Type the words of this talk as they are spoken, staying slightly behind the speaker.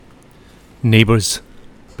Neighbours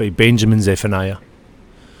by Benjamin Zephaniah.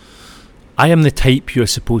 I am the type you are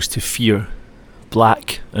supposed to fear,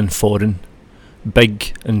 black and foreign,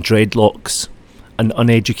 big and dreadlocks, an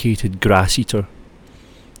uneducated grass-eater.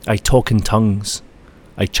 I talk in tongues,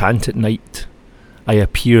 I chant at night, I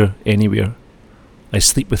appear anywhere. I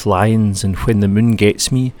sleep with lions, and when the moon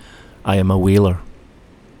gets me, I am a whaler.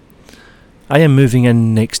 I am moving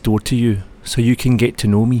in next door to you, so you can get to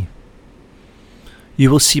know me. You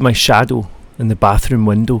will see my shadow in the bathroom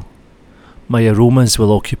window. My aromas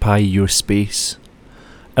will occupy your space.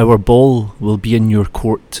 Our ball will be in your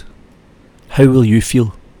court. How will you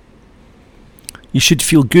feel? You should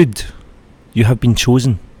feel good. You have been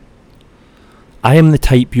chosen. I am the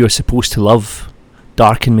type you are supposed to love,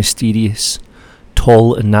 dark and mysterious,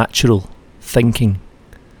 tall and natural, thinking,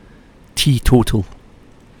 teetotal.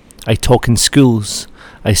 I talk in schools,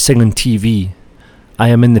 I sing on TV, I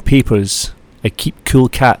am in the papers, I keep cool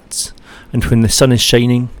cats, and when the sun is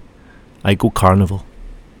shining, I go carnival.